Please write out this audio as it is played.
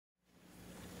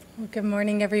Well, good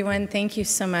morning, everyone. Thank you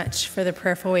so much for the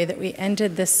prayerful way that we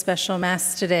ended this special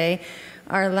Mass today,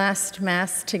 our last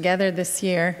Mass together this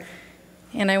year.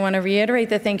 And I want to reiterate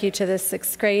the thank you to the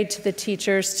 6th grade, to the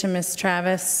teachers, to Miss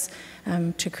Travis,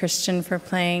 to Christian for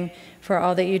playing, for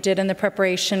all that you did in the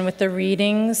preparation with the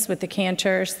readings, with the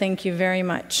cantors. Thank you very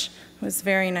much. It was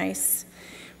very nice.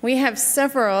 We have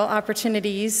several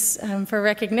opportunities for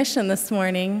recognition this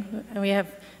morning. We have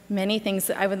many things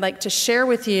that I would like to share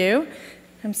with you.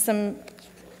 Some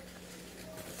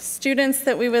students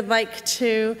that we would like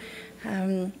to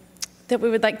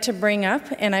bring up,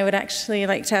 and I would actually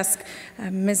like to ask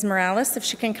Ms. Morales if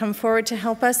she can come forward to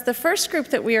help us. The first group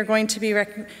that we are going to be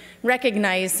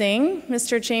recognizing,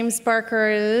 Mr. James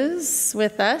Barker is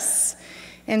with us,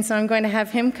 and so I'm going to have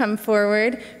him come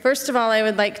forward. First of all, I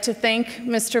would like to thank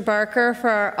Mr. Barker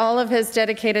for all of his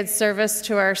dedicated service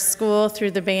to our school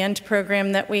through the band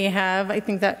program that we have. I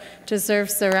think that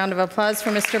deserves a round of applause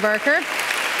for Mr. Barker.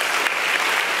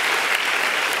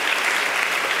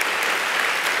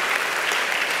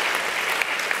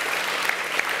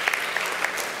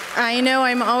 I know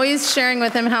I'm always sharing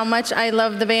with him how much I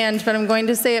love the band, but I'm going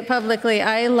to say it publicly.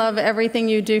 I love everything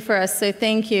you do for us, so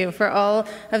thank you for all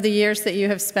of the years that you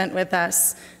have spent with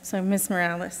us. So, Ms.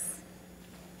 Morales.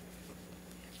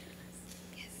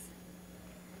 Yes.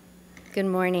 Good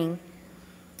morning.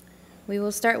 We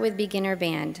will start with beginner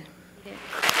band.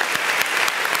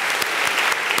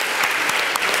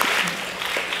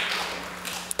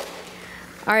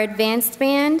 Our advanced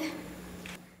band.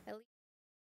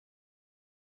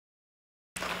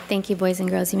 Thank you, boys and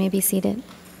girls. You may be seated.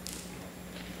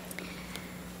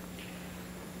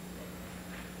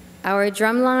 Our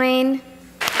drum line.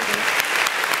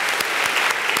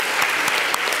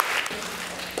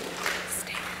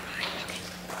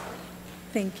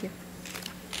 Thank you.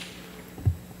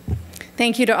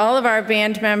 Thank you to all of our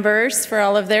band members for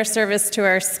all of their service to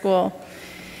our school.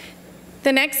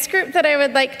 The next group that I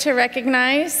would like to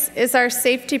recognize is our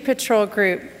Safety Patrol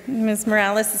group. Ms.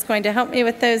 Morales is going to help me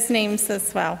with those names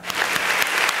as well.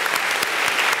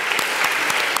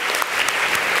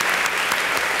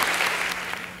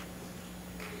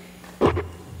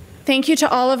 Thank you to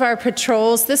all of our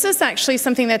patrols. This is actually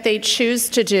something that they choose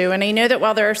to do, and I know that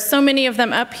while there are so many of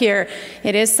them up here,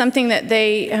 it is something that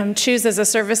they choose as a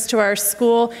service to our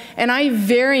school, and I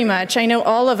know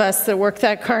all of us that work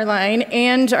that car line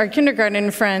and our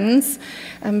kindergarten friends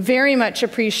very much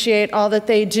appreciate all that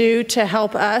they do to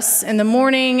help us in the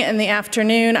morning and the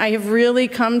afternoon. I have really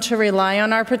come to rely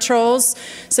on our patrols.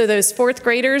 So those 4th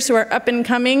graders who are up and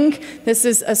coming, this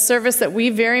is a service that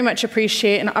we very much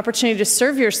appreciate, an opportunity to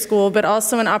serve your school, but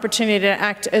also an opportunity to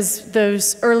act as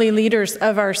those early leaders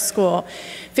of our school.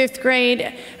 5th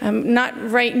grade, not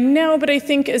right now, but I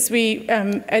think as we,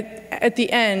 at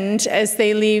the end, as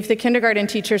they leave, the kindergarten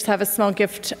teachers have a small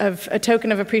gift of a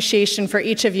token of appreciation for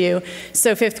each of you.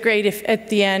 So 5th grade, if at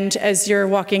the end, as you're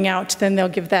walking out, then they'll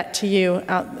give that to you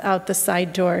out the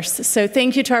side doors. So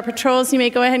thank you to our patrols. You may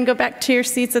go ahead and go back to your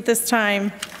seats at this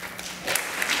time.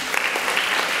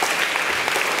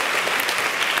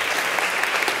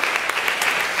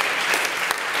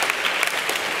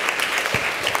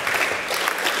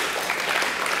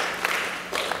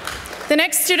 The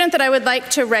next student that I would like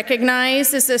to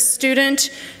recognize is a student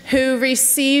who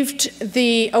received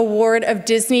the award of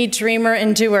Disney Dreamer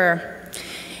and Doer.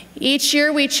 Each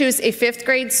year we choose a 5th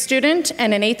grade student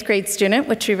and an 8th grade student,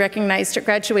 which we recognized at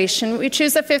graduation. We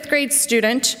choose a 5th grade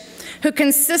student who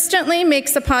consistently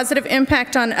makes a positive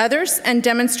impact on others and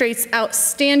demonstrates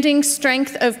outstanding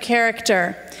strength of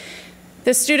character.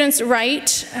 The students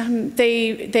write,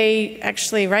 they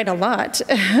actually write a lot,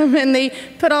 and they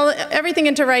put everything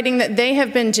into writing that they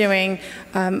have been doing,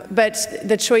 but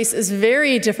the choice is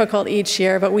very difficult each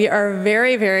year, but we are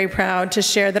very, very proud to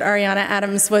share that Ariana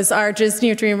Adams was our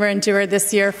Disney Dreamer and Doer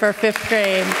this year for 5th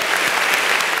grade.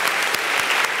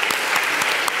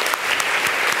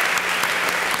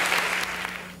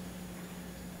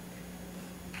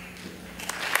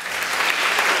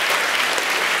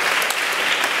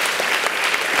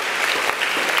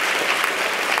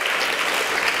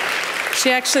 She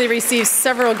actually received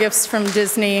several gifts from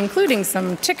Disney, including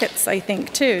some tickets, I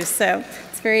think, too, so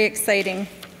it's very exciting.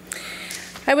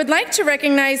 I would like to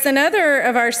recognize another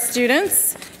of our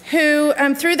students who,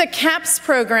 through the CAPS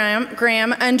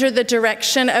program under the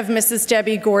direction of Mrs.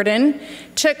 Debbie Gordon,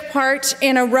 took part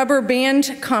in a rubber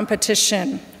band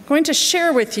competition. I'm going to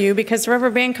share with you, because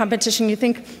rubber band competition, you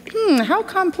think, how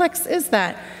complex is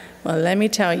that? Well, let me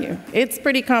tell you, it's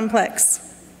pretty complex.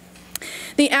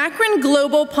 The Akron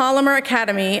Global Polymer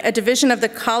Academy, a division of the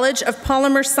College of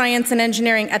Polymer Science and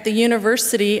Engineering at the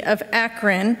University of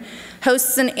Akron,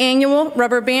 hosts an annual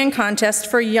rubber band contest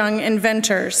for young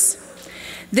inventors.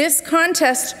 This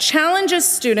contest challenges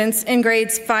students in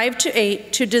grades 5 to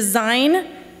 8 to design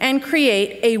and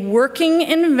create a working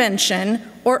invention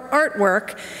or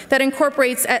artwork that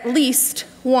incorporates at least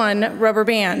one rubber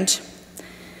band.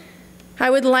 I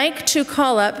would like to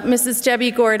call up Mrs.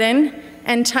 Debbie Gordon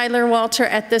and Tyler Walter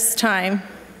at this time.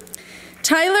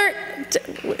 Tyler,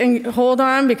 hold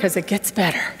on because it gets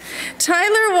better.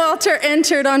 Tyler Walter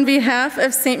entered on behalf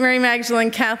of St. Mary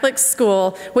Magdalene Catholic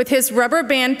School with his rubber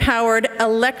band powered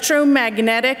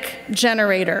electromagnetic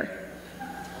generator.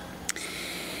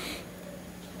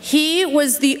 He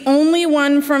was the only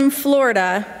one from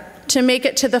Florida to make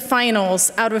it to the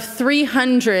finals out of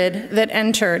 300 that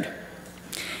entered.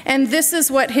 And this is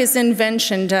what his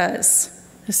invention does.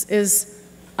 This is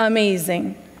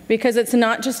amazing. Because it's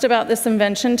not just about this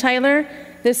invention, Tyler.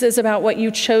 This is about what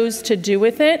you chose to do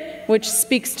with it, which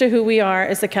speaks to who we are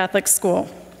as a Catholic school.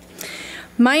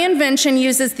 My invention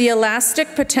uses the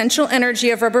elastic potential energy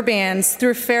of rubber bands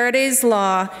through Faraday's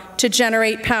law to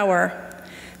generate power.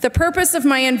 The purpose of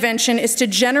my invention is to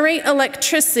generate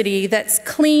electricity that's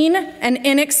clean and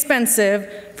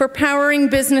inexpensive for powering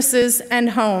businesses and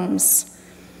homes.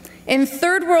 In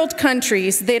third world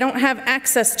countries, they don't have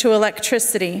access to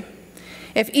electricity.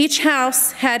 If each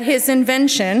house had his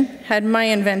invention, had my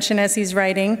invention as he's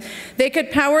writing, they could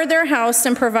power their house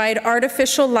and provide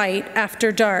artificial light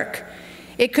after dark.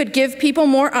 It could give people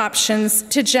more options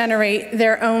to generate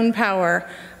their own power.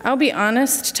 I'll be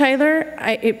honest, Tyler,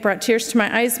 it brought tears to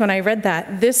my eyes when I read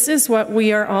that. This is what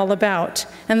we are all about.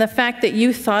 And the fact that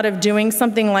you thought of doing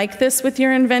something like this with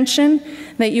your invention,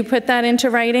 that you put that into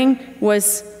writing,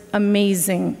 was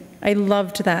amazing. I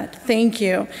loved that. Thank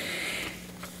you.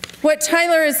 What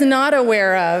Tyler is not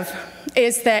aware of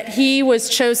is that he was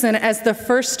chosen as the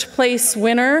first place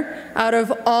winner out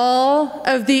of all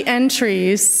of the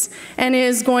entries and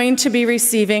is going to be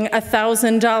receiving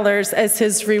 $1,000 as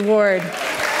his reward.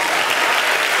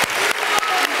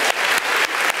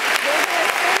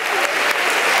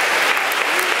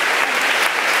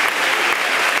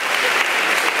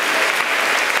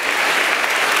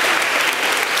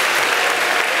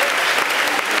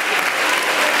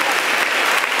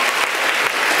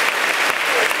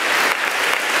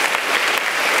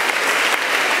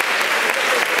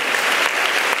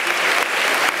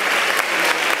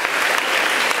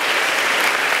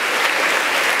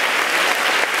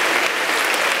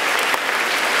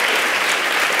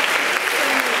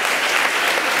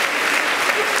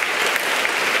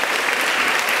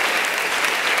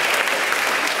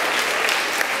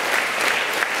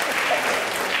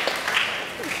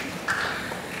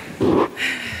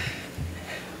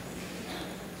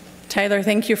 Tyler,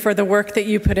 thank you for the work that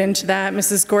you put into that.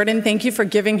 Mrs. Gordon, thank you for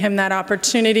giving him that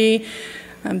opportunity.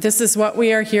 This is what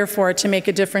we are here for, to make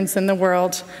a difference in the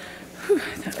world. Whew,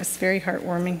 that was very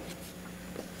heartwarming.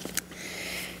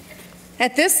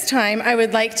 At this time, I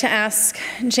would like to ask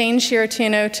Jane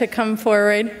Sciortino to come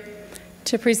forward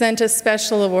to present a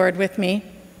special award with me.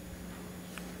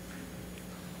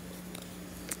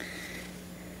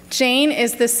 Jane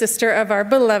is the sister of our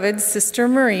beloved Sister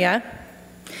Maria.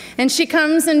 And she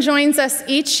comes and joins us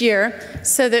each year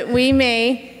so that we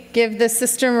may give the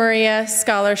Sister Maria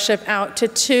Scholarship out to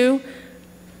 2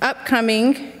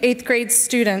 upcoming 8th grade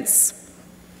students.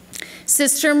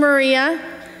 Sister Maria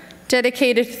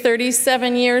dedicated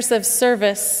 37 years of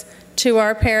service to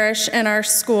our parish and our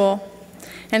school,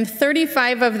 and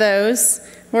 35 of those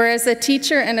were as a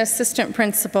teacher and assistant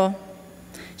principal.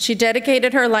 She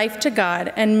dedicated her life to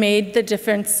God and made the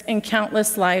difference in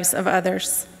countless lives of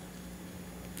others.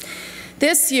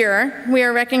 This year, we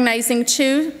are recognizing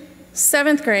 2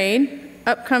 7th grade,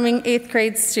 upcoming 8th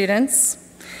grade students,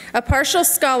 a partial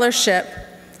scholarship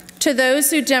to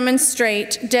those who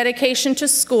demonstrate dedication to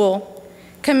school,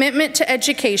 commitment to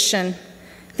education.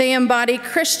 They embody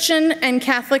Christian and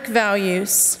Catholic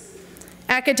values,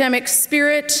 academic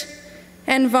spirit,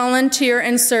 and volunteer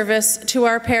and service to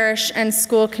our parish and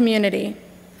school community.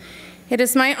 It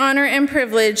is my honor and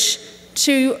privilege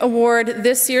to award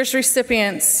this year's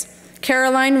recipients,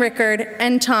 Caroline Rickard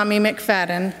and Tommy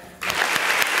McFadden.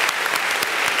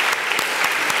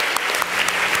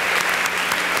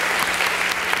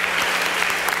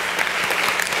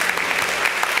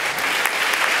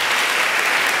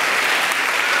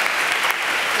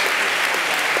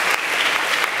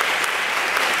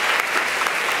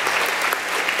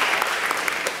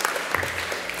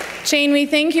 Jane, we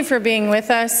thank you for being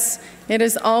with us. It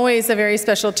is always a very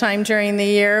special time during the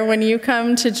year when you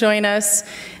come to join us.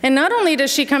 And not only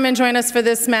does she come and join us for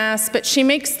this Mass, but she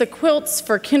makes the quilts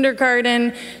for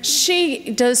kindergarten.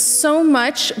 She does so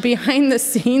much behind the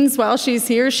scenes while she's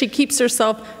here. She keeps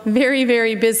herself very,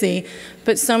 very busy.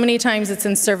 But so many times it's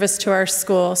in service to our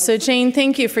school. So Jane,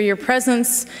 thank you for your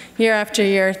presence year after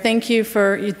year. Thank you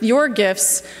for your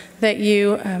gifts that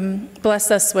you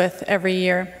bless us with every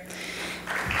year.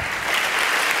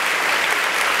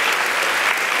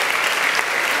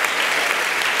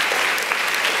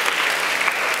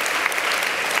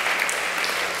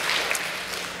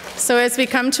 So as we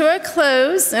come to a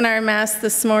close in our Mass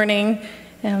this morning,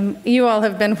 you all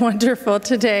have been wonderful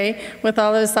today with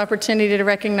all this opportunity to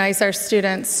recognize our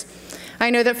students.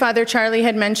 I know that Father Charlie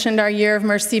had mentioned our Year of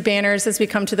Mercy banners as we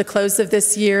come to the close of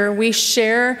this year. We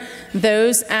share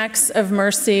those acts of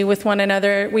mercy with one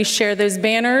another. We share those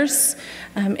banners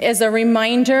as a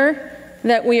reminder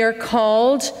that we are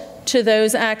called to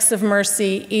those acts of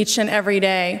mercy each and every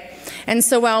day. And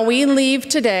so while we leave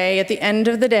today at the end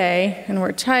of the day, and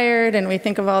we're tired, and we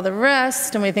think of all the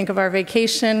rest, and we think of our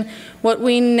vacation, what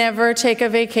we never take a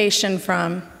vacation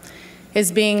from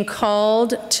is being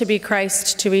called to be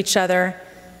Christ to each other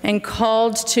and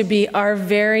called to be our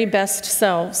very best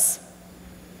selves.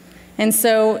 And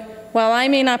so while I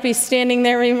may not be standing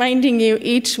there reminding you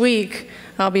each week,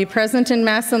 I'll be present in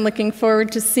Mass and looking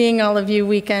forward to seeing all of you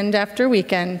weekend after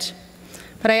weekend.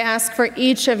 But I ask for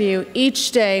each of you,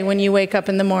 each day when you wake up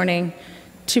in the morning,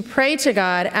 to pray to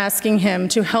God, asking Him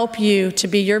to help you to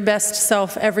be your best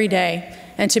self every day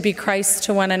and to be Christ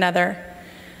to one another.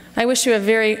 I wish you a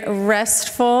very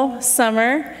restful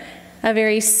summer, a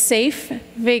very safe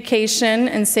vacation,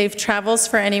 and safe travels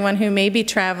for anyone who may be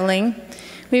traveling.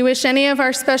 We wish any of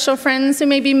our special friends who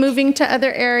may be moving to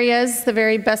other areas the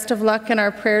very best of luck, and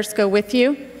our prayers go with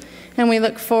you. And we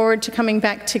look forward to coming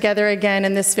back together again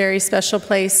in this very special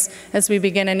place as we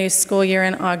begin a new school year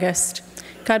in August.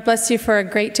 God bless you for a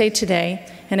great day today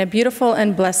and a beautiful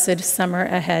and blessed summer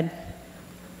ahead.